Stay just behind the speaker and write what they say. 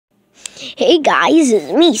Hey guys,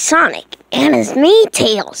 it's me, Sonic, and it's me,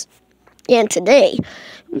 Tails. And today,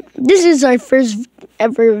 this is our first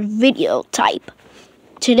ever video type.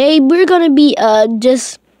 Today we're gonna be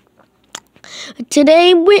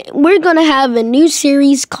we're gonna have a new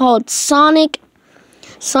series called Sonic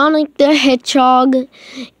the Hedgehog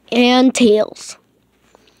and Tails.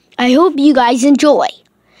 I hope you guys enjoy.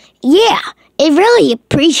 Yeah, it really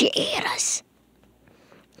appreciates us.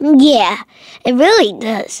 Yeah, it really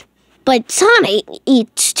does. But Sonic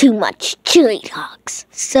eats too much chili dogs,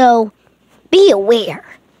 so be aware.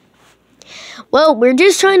 Well, we're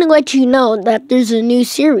just trying to let you know that there's a new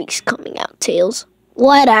series coming out, Tails.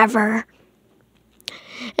 Whatever.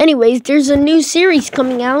 Anyways, there's a new series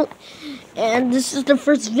coming out, and this is the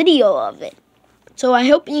first video of it. So I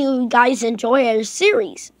hope you guys enjoy our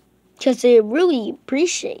series, because it really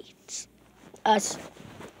appreciates us.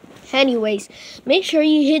 Anyways, make sure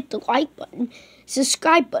you hit the like button,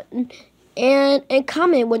 subscribe button, and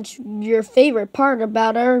comment what's your favorite part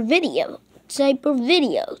about our type of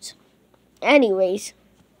videos. Anyways,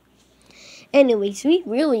 we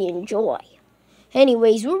really enjoy.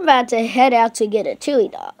 Anyways, we're about to head out to get a chili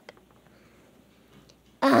dog.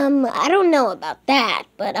 I don't know about that,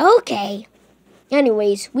 but okay.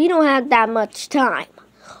 Anyways, we don't have that much time.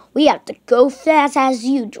 We have to go fast as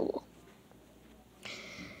usual.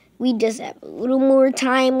 We just have a little more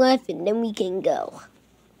time left and then we can go.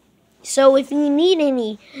 So if you need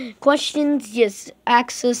any questions, just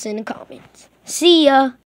ask us in the comments. See ya!